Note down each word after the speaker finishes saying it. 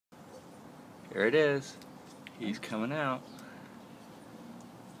Here it is. He's coming out.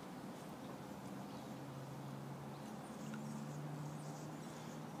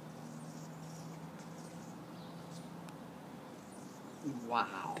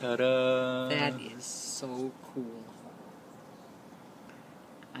 Wow. Ta-da! That is so cool.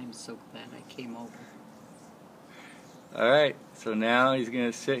 I'm so glad I came over. Alright, so now he's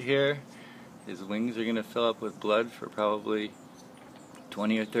going to sit here. His wings are going to fill up with blood for probably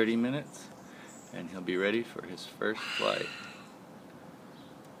 20 or 30 minutes. And he'll be ready for his first flight.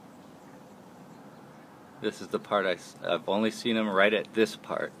 This is the part I've only seen him right at this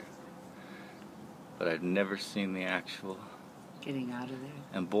part. But I've never seen the actual... Getting out of there.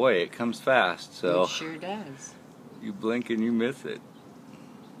 And boy, it comes fast, so... It sure does. You blink and you miss it.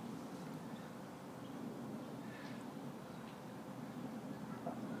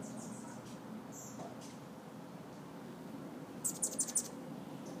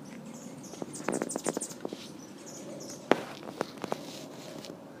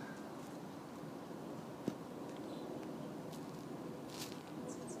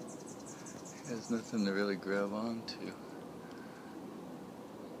 There's nothing to really grab onto.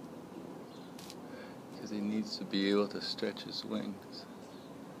 Because he needs to be able to stretch his wings.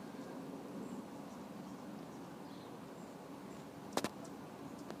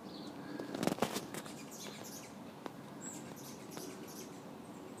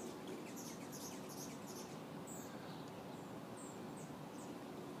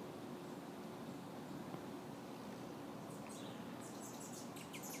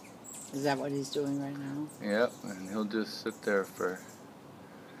 Is that what he's doing right now? Yep, and he'll just sit there for...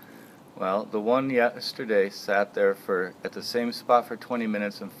 Well, the one yesterday sat there at the same spot for 20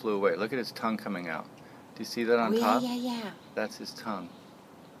 minutes and flew away. Look at his tongue coming out. Do you see that on top? Yeah. That's his tongue.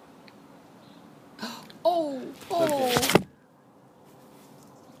 Oh! Okay.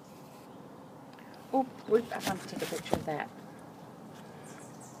 Oh, wait, I want to take a picture of that.